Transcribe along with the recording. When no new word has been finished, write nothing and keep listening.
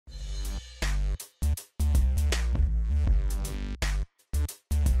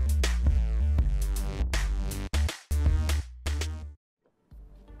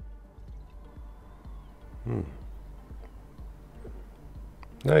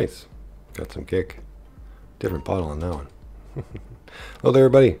Nice. Got some kick. Different bottle on that one. Hello there,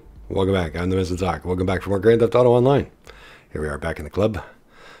 everybody. Welcome back. I'm the Mrs. Doc. Welcome back for more Grand Theft Auto Online. Here we are back in the club.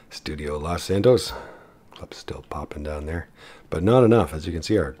 Studio Los Santos. Club's still popping down there. But not enough. As you can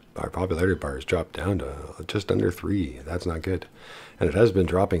see, our popularity bar has dropped down to just under 3. That's not good. And it has been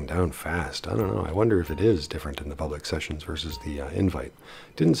dropping down fast. I don't know. I wonder if it is different in the public sessions versus the invite.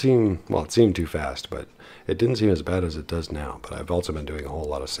 Didn't seem, well, it seemed too fast, but it didn't seem as bad as it does now. But I've also been doing a whole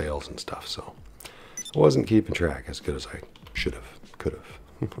lot of sales and stuff, so I wasn't keeping track as good as I should have, could have.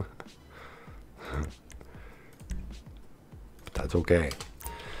 But that's okay.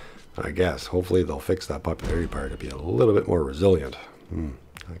 I guess. Hopefully they'll fix that popularity bar to be a little bit more resilient.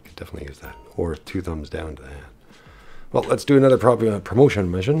 I could definitely use that. Or 2 thumbs down to that. Well, let's do another promotion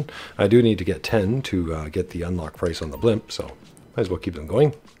mission. I do need to get 10 to get the unlock price on the Blimp, so might as well keep them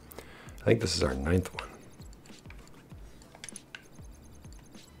going. I think this is our 9th one.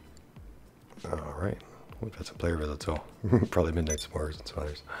 Alright. We've got some player visits, so probably Midnight S'mores and some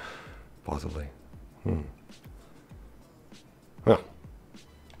others. Possibly. Well,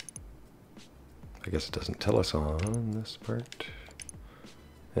 I guess it doesn't tell us on this part.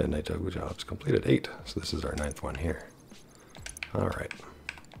 And night jobs completed 8, so this is our 9th one here. Alright.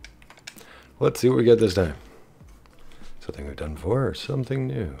 Let's see what we get this time. Something we've done before or something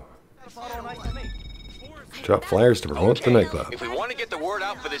new? Drop flyers to promote the nightclub. If we want to get the word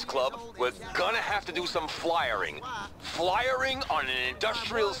out for this club, we're gonna have to do some flyering. Flyering on an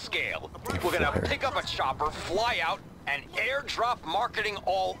industrial scale. We're gonna pick up a chopper, fly out, and airdrop marketing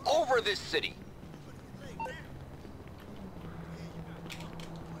all over this city.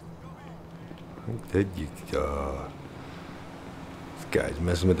 There you go. This guy's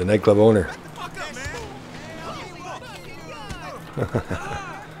messing with the nightclub owner.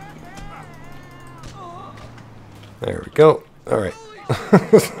 There we go. Alright.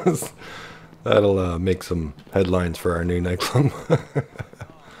 That'll make some headlines for our new nightclub.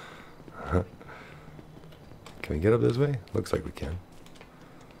 Can we get up this way? Looks like we can.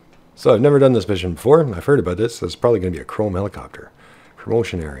 So I've never done this mission before. I've heard about this. There's probably going to be a chrome helicopter.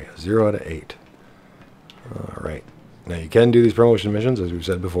 Promotion area, 0 out of 8. Alright. Now you can do these promotion missions, as we've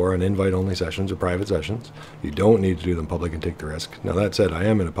said before, on invite-only sessions or private sessions. You don't need to do them public and take the risk. Now that said, I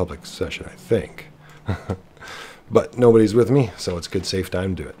am in a public session, I think. But nobody's with me, so it's a good safe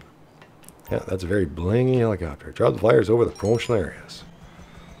time to do it. Yeah, that's a very blingy helicopter. Drop the flyers over the promotional areas.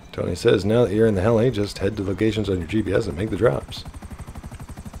 Tony says, now that you're in the heli, just head to locations on your GPS and make the drops.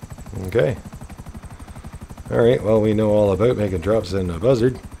 Okay. Alright, well, we know all about making drops in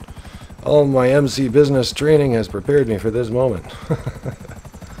Buzzard. All my MC business training has prepared me for this moment.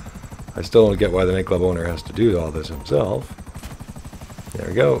 I still don't get why the nightclub owner has to do all this himself. There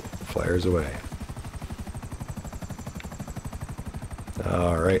we go. Flyers away.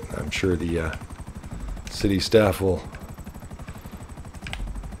 Alright, I'm sure the city staff will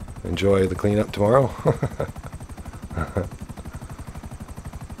enjoy the cleanup tomorrow.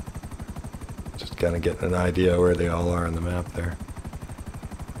 Just kind of getting an idea where they all are on the map there.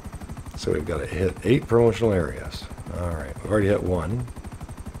 So we've got to hit 8 promotional areas. Alright, we've already hit 1.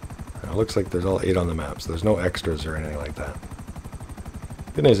 It looks like there's all 8 on the map, so there's no extras or anything like that.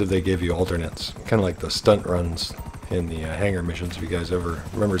 It'd be nice if they gave you alternates, kind of like the stunt runs in the hangar missions, if you guys ever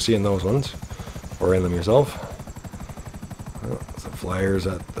remember seeing those ones, or in them yourself. Well, some flyers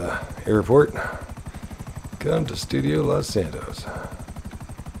at the airport. Come to Studio Los Santos.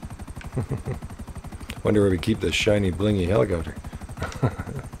 Wonder where we keep this shiny, blingy helicopter.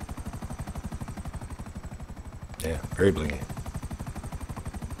 Yeah, very blingy.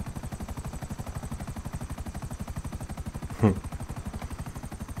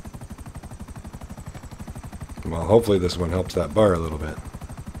 Well, hopefully this one helps that bar a little bit.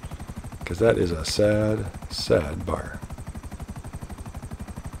 Because that is a sad, sad bar.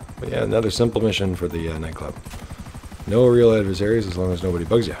 But yeah, another simple mission for the nightclub. No real adversaries as long as nobody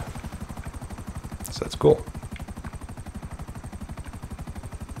bugs you. So that's cool.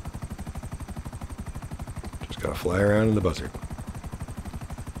 Just gotta fly around in the Buzzard.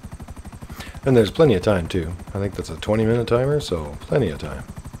 And there's plenty of time too. I think that's a 20-minute timer, so plenty of time.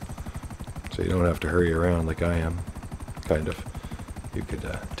 So you don't have to hurry around like I am. Kind of. You could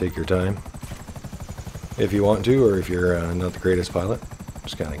take your time if you want to, or if you're not the greatest pilot.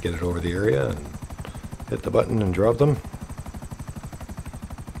 Just kind of get it over the area and hit the button and drop them.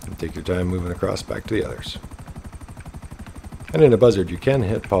 And take your time moving across back to the others. And in a Buzzard, you can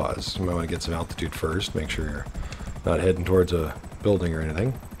hit pause. You might want to get some altitude first. Make sure you're not heading towards a building or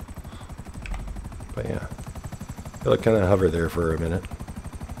anything. But yeah, it'll kind of hover there for a minute.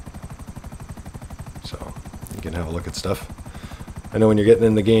 So You can have a look at stuff. I know when you're getting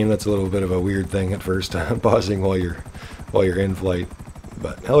in the game, that's a little bit of a weird thing at first, pausing while you're in flight.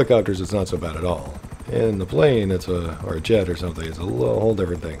 But helicopters, it's not so bad at all. In the plane, or a jet or something, it's a whole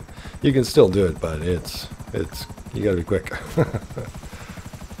different thing. You can still do it, but it's you gotta be quick.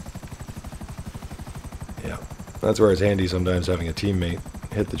 Yeah, that's where it's handy sometimes having a teammate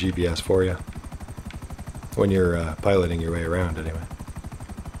hit the GPS for you when you're piloting your way around, anyway.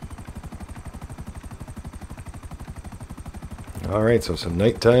 All right, so some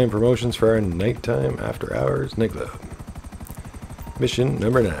nighttime promotions for our nighttime after hours nightclub. Mission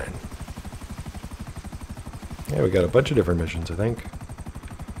number 9. Yeah, we got a bunch of different missions, I think.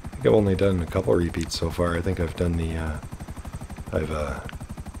 I've only done a couple repeats so far. I think I've done I've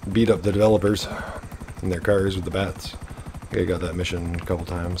beat up the developers in their cars with the bats. I think I got that mission a couple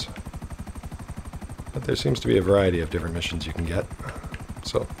times. But there seems to be a variety of different missions you can get.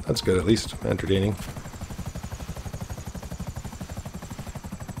 So that's good, at least entertaining.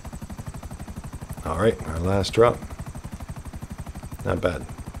 Alright, our last drop. Not bad.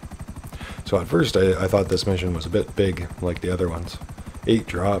 So at first I thought this mission was a bit big, like the other ones. 8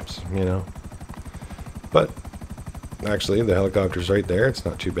 drops, you know. But actually the helicopter's right there. It's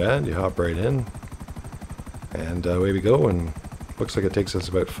not too bad. You hop right in. And away we go. And looks like it takes us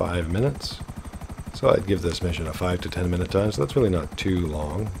about 5 minutes. So I'd give this mission a 5 to 10 minute time. So that's really not too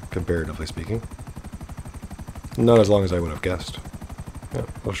long, comparatively speaking. Not as long as I would have guessed. Yeah,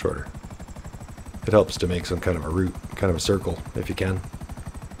 a little shorter. It helps to make some kind of a route, kind of a circle, if you can.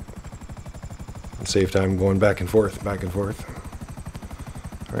 And save time going back and forth, back and forth.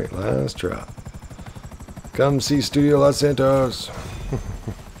 Alright, last drop. Come see Studio Los Santos.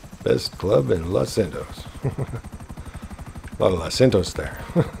 Best club in Los Santos. A lot of Los Santos there.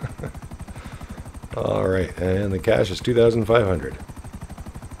 Alright, and the cash is 2,500.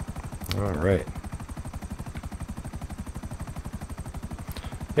 Alright.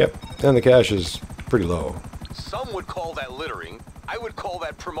 Yep, and the cash is pretty low. Some would call that littering. I would call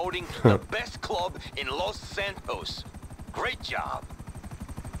that promoting the best club in Los Santos. Great job.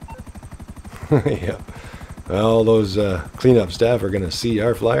 Yep. All those cleanup staff are going to see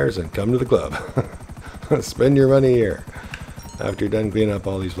our flyers and come to the club. Spend your money here after you're done cleaning up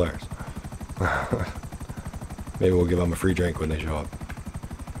all these flyers. Maybe we'll give them a free drink when they show up.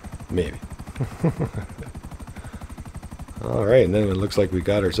 Maybe. Alright, and then it looks like we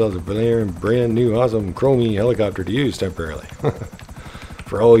got ourselves a brand new awesome chromey helicopter to use temporarily.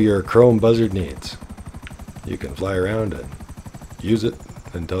 For all your chrome Buzzard needs. You can fly around and use it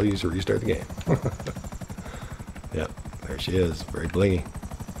until you restart the game. Yeah, there she is. Very blingy.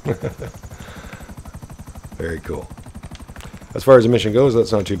 Very cool. As far as the mission goes,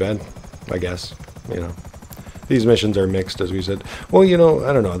 that's not too bad, I guess. You know, these missions are mixed, as we said. Well, you know,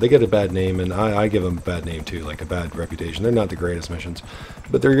 I don't know. They get a bad name, and I give them a bad name too, like a bad reputation. They're not the greatest missions,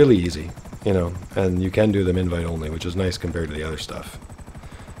 but they're really easy, you know, and you can do them invite only, which is nice compared to the other stuff.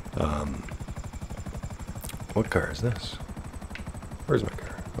 What car is this? Where's my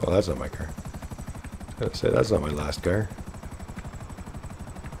car? Oh, that's not my car. I was gonna say, that's not my last car.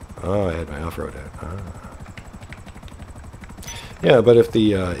 Oh, I had my off-road hat. Ah. Yeah, but if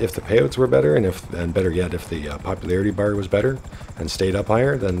the payouts were better, and better yet, if the popularity bar was better and stayed up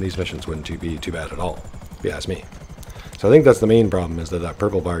higher, then these missions wouldn't be too bad at all, if you ask me. So I think that's the main problem, is that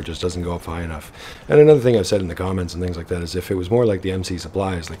purple bar just doesn't go up high enough. And another thing I've said in the comments and things like that is, if it was more like the MC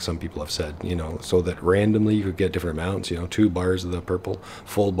supplies, like some people have said, you know, so that randomly you could get different amounts, you know, 2 bars of the purple,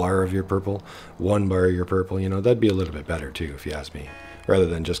 full bar of your purple, 1 bar of your purple, you know, that'd be a little bit better too, if you ask me, rather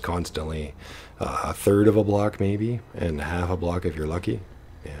than just constantly a third of a block maybe, and half a block if you're lucky.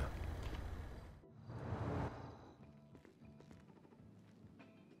 Yeah.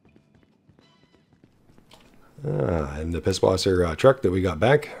 And the Pissbosser truck that we got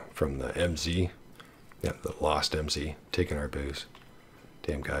back from the MC, yeah, the lost MC, taking our booze.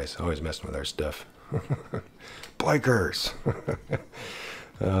 Damn guys, always messing with our stuff. Bikers!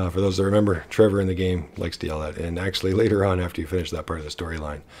 For those that remember, Trevor in the game likes to yell that. And actually later on, after you finish that part of the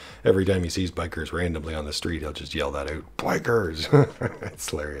storyline, every time he sees bikers randomly on the street, he'll just yell that out. Bikers! It's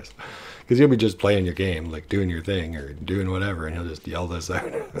hilarious. Because you'll be just playing your game, like doing your thing or doing whatever, and he'll just yell this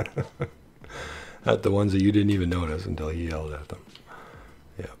out. At the ones that you didn't even notice until he yelled at them.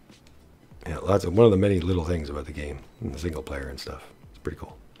 Yeah. Yeah, one of the many little things about the game, and the single player and stuff. It's pretty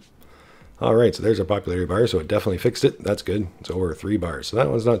cool. Alright, so there's our popularity bar, so it definitely fixed it. That's good. It's over 3 bars. So that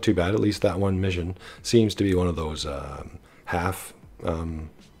one's not too bad. At least that one mission seems to be one of those half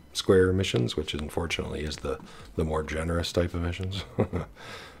square missions, which unfortunately is the more generous type of missions.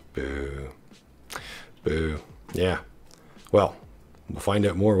 Boo. Boo. Yeah. Well, we'll find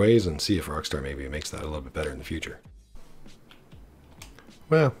out more ways and see if Rockstar maybe makes that a little bit better in the future.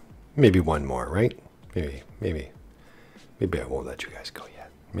 Well, maybe one more, right? Maybe I won't let you guys go yet.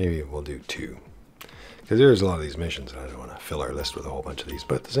 Maybe we'll do 2. Because there's a lot of these missions, and I don't want to fill our list with a whole bunch of these.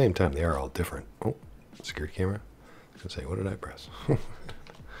 But at the same time, they are all different. Oh, security camera. I was going to say, what did I press?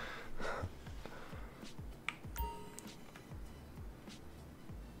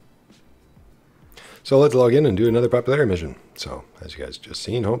 So let's log in and do another popularity mission. So, as you guys just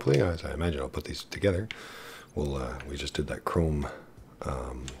seen, hopefully, as I imagine I'll put these together, we just did that Chrome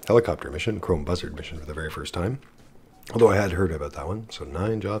helicopter mission, Chrome Buzzard mission for the very first time. Although I had heard about that one. So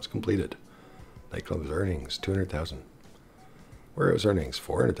 9 jobs completed. Nightclub's earnings, 200,000. Warehouse earnings,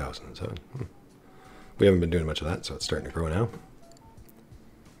 400,000. So we haven't been doing much of that, so it's starting to grow now.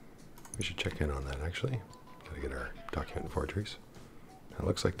 We should check in on that, actually. Gotta get our document forgeries. It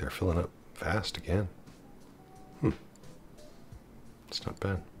looks like they're filling up fast again. It's not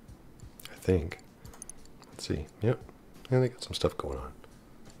bad, I think. Let's see. Yep. Yeah, they got some stuff going on.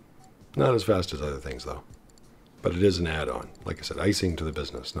 Not as fast as other things, though. But it is an add-on. Like I said, icing to the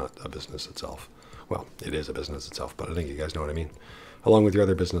business, not a business itself. Well, it is a business itself, but I think you guys know what I mean. Along with your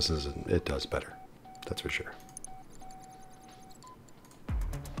other businesses, it does better. That's for sure.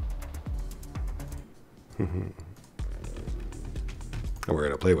 And we're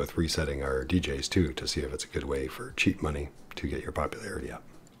going to play with resetting our DJs too, to see if it's a good way for cheap money to get your popularity up.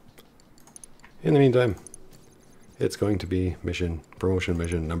 In the meantime, it's going to be promotion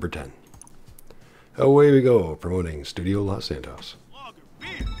mission number 10. Away we go, promoting Studio Los Santos.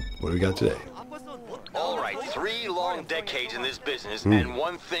 What do we got today? All right, 3 long decades in this business, and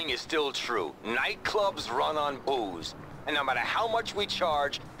one thing is still true. Nightclubs run on booze. And no matter how much we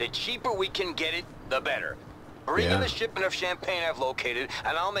charge, the cheaper we can get it, the better. Bring in the shipment of champagne I've located,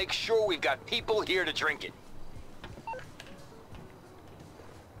 and I'll make sure we've got people here to drink it.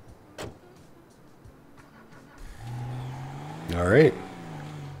 All right.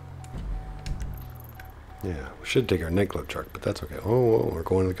 Yeah, we should take our nightclub truck, but that's okay. Oh, well, we're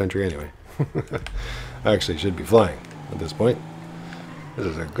going to the country anyway. Actually, should be flying at this point. This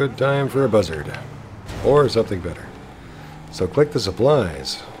is a good time for a Buzzard. Or something better. So click the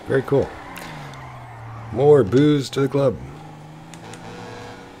supplies. Very cool. More booze to the club.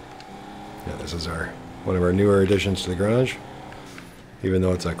 Yeah, this is one of our newer additions to the garage. Even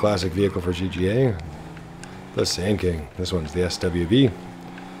though it's a classic vehicle for GGA. The Sand King. This one's the SWB,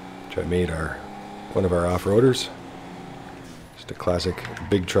 which I made one of our off-roaders. Just a classic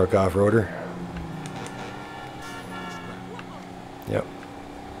big truck off-roader. Yep.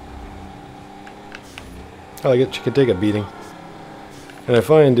 I like it. She can take a beating. And I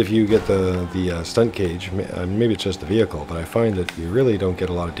find if you get the stunt cage, maybe it's just the vehicle, but I find that you really don't get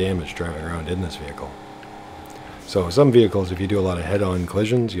a lot of damage driving around in this vehicle. So some vehicles, if you do a lot of head-on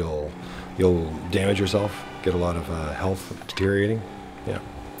collisions, you'll damage yourself, get a lot of health deteriorating. Yeah,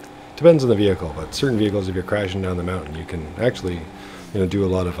 depends on the vehicle, but certain vehicles, if you're crashing down the mountain, you can actually, do a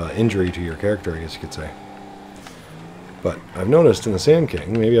lot of injury to your character, I guess you could say. But I've noticed in the Sand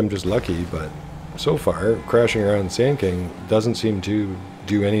King, maybe I'm just lucky, but so far, crashing around the Sand King doesn't seem to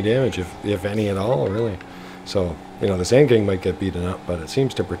do any damage, if any at all, really. So, the Sand King might get beaten up, but it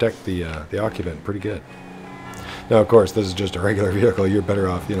seems to protect the occupant pretty good. Now, of course, this is just a regular vehicle. You're better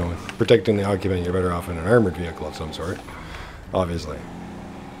off, protecting the occupant, you're better off in an armored vehicle of some sort, obviously.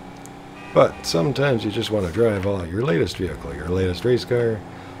 But sometimes you just want to drive your latest vehicle, your latest race car,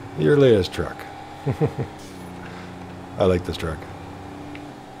 your latest truck. I like this truck.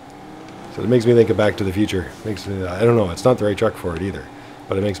 So it makes me think of Back to the Future. I don't know, it's not the right truck for it either,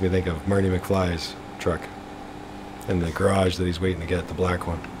 but it makes me think of Marty McFly's truck and the garage that he's waiting to get, the black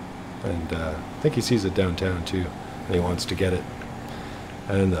one. And I think he sees it downtown too, and he wants to get it.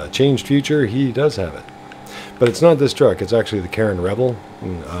 And in the changed future, he does have it. But it's not this truck, it's actually the Karen Rebel,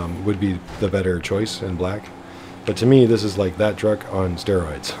 would be the better choice in black. But to me, this is like that truck on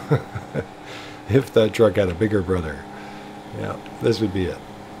steroids. If that truck had a bigger brother, yeah, this would be it.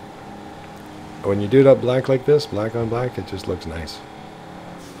 When you do it up black like this, black on black, it just looks nice.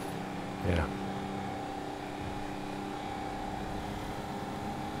 Yeah.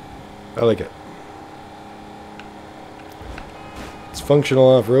 I like it. It's functional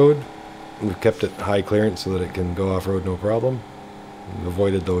off-road. We've kept it high clearance so that it can go off-road no problem. We've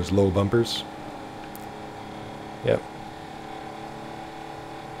avoided those low bumpers. Yep.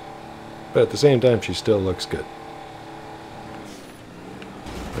 But at the same time, she still looks good.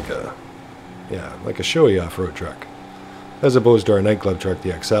 Like a showy off-road truck. As opposed to our nightclub truck,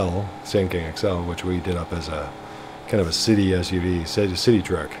 the XL, Sand King XL, which we did up as a kind of a city SUV, city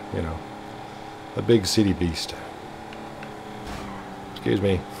truck, a big city beast. Excuse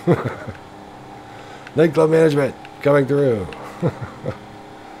me. Nightclub management coming through.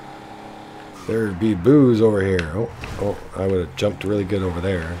 There'd be booze over here. Oh, I would have jumped really good over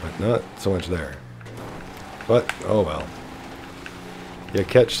there, but not so much there. But, oh well. You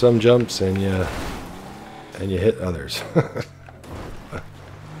catch some jumps and you hit others.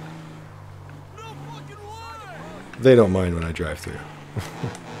 They don't mind when I drive through.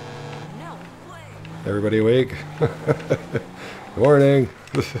 Everybody awake? Good morning.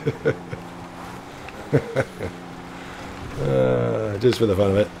 Just for the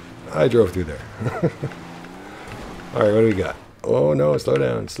fun of it, I drove through there. Alright, what do we got? Oh no, slow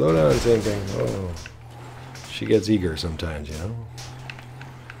down, same thing. Oh, she gets eager sometimes, you know.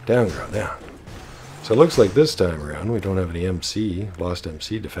 Down, girl, down. So it looks like this time around we don't have any MC, lost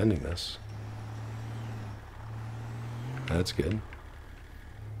MC defending this. That's good.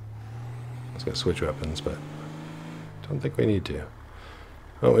 Let's go switch weapons, but don't think we need to.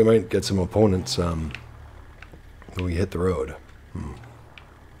 Well, we might get some opponents when we hit the road.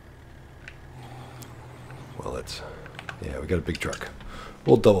 Well, yeah, we got a big truck.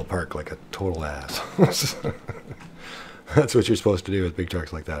 We'll double park like a total ass. That's what you're supposed to do with big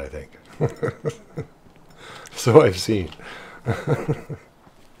trucks like that, I think. So I've seen.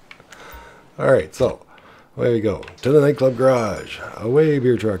 Alright, so away we go. To the nightclub garage. Away,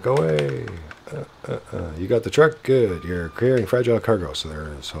 beer truck, away. You got the truck? Good. You're carrying fragile cargo, so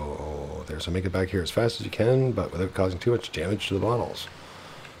there's to make it back here as fast as you can, but without causing too much damage to the bottles.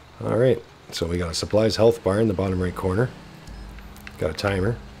 Alright, so we got a supplies health bar in the bottom right corner. Got a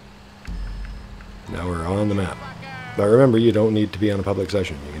timer. Now we're on the map. But remember, you don't need to be on a public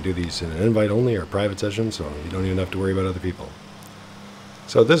session. You can do these in an invite only or private session, so you don't even have to worry about other people.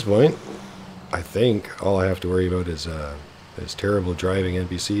 So at this point, I think all I have to worry about is terrible driving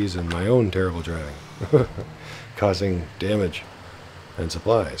NPCs and my own terrible driving, causing damage and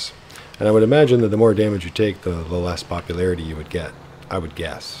supplies. And I would imagine that the more damage you take, the less popularity you would get. I would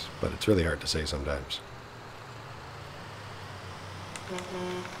guess, but it's really hard to say sometimes.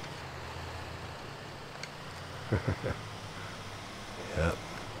 Yep.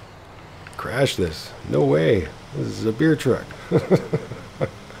 Crash this. No way. This is a beer truck.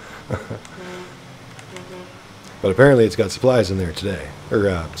 But apparently it's got supplies in there today. Or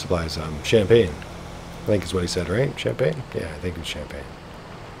supplies, champagne. I think is what he said, right? Champagne? Yeah, I think it was champagne.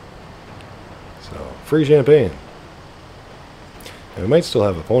 So, free champagne. And we might still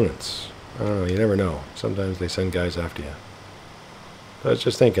have opponents. I don't know, you never know. Sometimes they send guys after you. But I was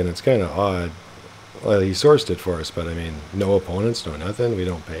just thinking, it's kind of odd. Well, he sourced it for us, but I mean, no opponents, no nothing. We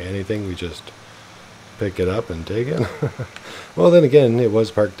don't pay anything. We just pick it up and take it. Well, then again, it was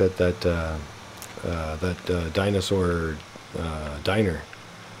parked at that dinosaur diner,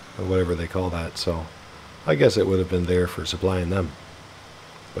 or whatever they call that. So I guess it would have been there for supplying them.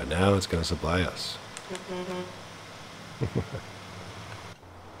 But now it's going to supply us.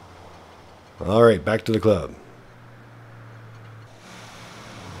 All right, back to the club.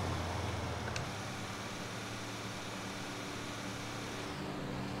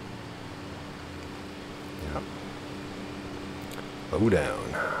 Low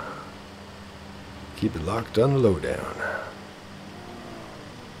down. Keep it locked on the low down.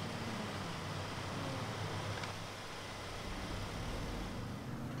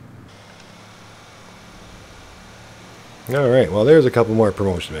 Alright, well there's a couple more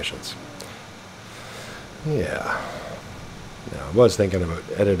promotion missions. Yeah. Now I was thinking about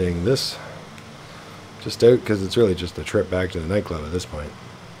editing this just out because it's really just a trip back to the nightclub at this point.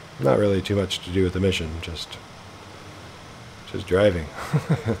 Not really too much to do with the mission, just driving.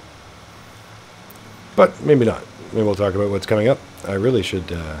 But maybe not. Maybe we'll talk about what's coming up. I really should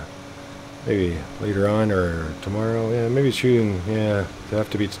maybe later on or tomorrow. Yeah, maybe shooting. Yeah, they have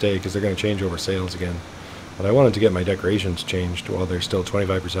to be today because they're going to change over sales again. But I wanted to get my decorations changed while they're still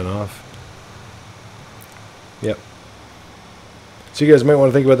 25% off. Yep. So you guys might want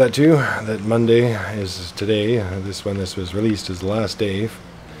to think about that too. That Monday is today. When this was released is the last day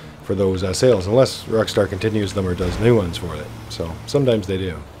for those sales, unless Rockstar continues them or does new ones for it. So sometimes they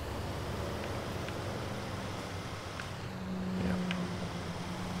do. Yeah.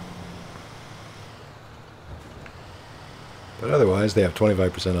 But otherwise, they have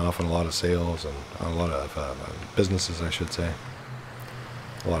 25% off on a lot of sales and on a lot of businesses, I should say.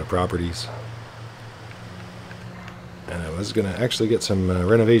 A lot of properties. And I was going to actually get some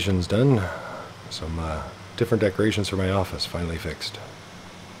renovations done. Some different decorations for my office finally fixed.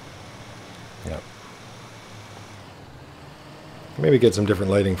 Yep. Maybe get some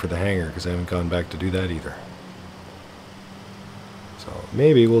different lighting for the hangar because I haven't gone back to do that either. So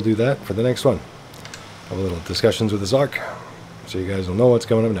maybe we'll do that for the next one. Have a little discussions with the Zoc. so you guys will know what's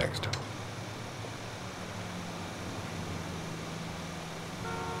coming up next.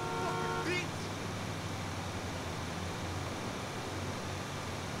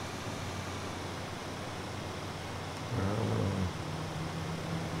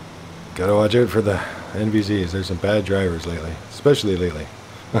 Gotta watch out for the NPCs. There's some bad drivers lately, especially lately.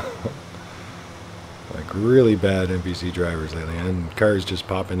 Like really bad NPC drivers lately, and cars just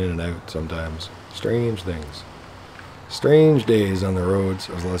popping in and out sometimes. Strange things. Strange days on the roads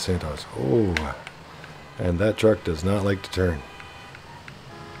of Los Santos. Oh, and that truck does not like to turn.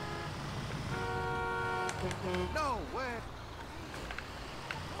 No way.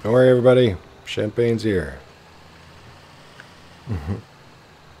 Don't worry, everybody. Champagne's here.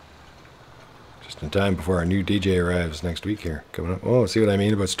 Just in time before our new DJ arrives next week here. Coming up. Oh, see what I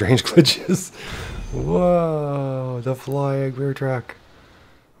mean about strange glitches? Whoa, the flying beer truck.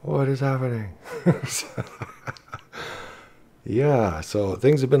 What is happening? Yeah, so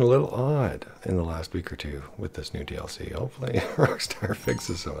things have been a little odd in the last week or two with this new DLC. Hopefully Rockstar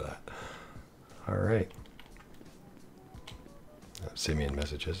fixes some of that. Alright. Simeon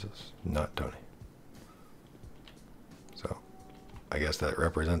messages us, not Tony. So, I guess that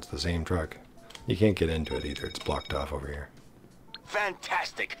represents the same truck. You can't get into it either. It's blocked off over here.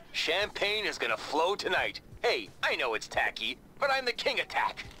 Fantastic. Champagne is gonna flow tonight. Hey, I know it's tacky, but I'm the king of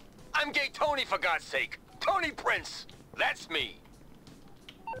tack. I'm Gay Tony, for God's sake. Tony Prince. That's me.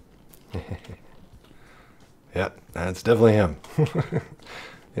 Yep, that's definitely him.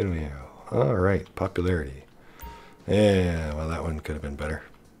 Anyway, alright, popularity. Yeah, well, that one could have been better.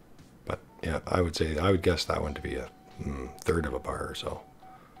 But, yeah, I would guess that one to be a third of a bar or so.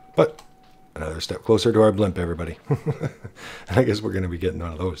 But, another step closer to our blimp, everybody. And I guess we're going to be getting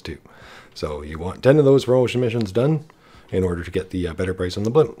one of those, too. So, you want 10 of those promotion missions done in order to get the better price on the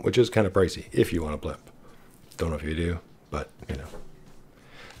blimp, which is kind of pricey, if you want a blimp. Don't know if you do, but, you know,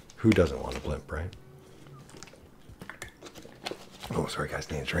 who doesn't want a blimp, right? Oh, sorry, guys,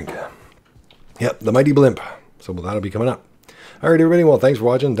 need a drink. Yep, the mighty blimp. So that'll be coming up. All right, everybody. Well, thanks for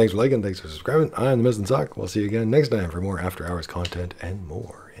watching. Thanks for liking. Thanks for subscribing. I'm the Missing Sock. We'll see you again next time for more After Hours content and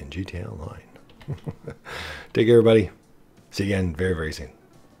more in GTA Online. Take care, everybody. See you again very, very soon.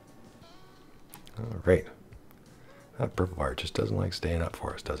 All right. That purple bar just doesn't like staying up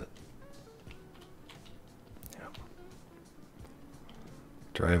for us, does it? Yeah.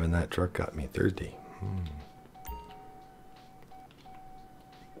 Driving that truck got me thirsty.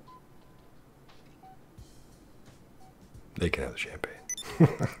 They can have the champagne.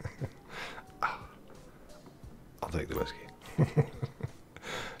 I'll take the whiskey.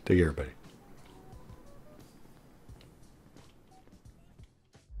 Take care, everybody.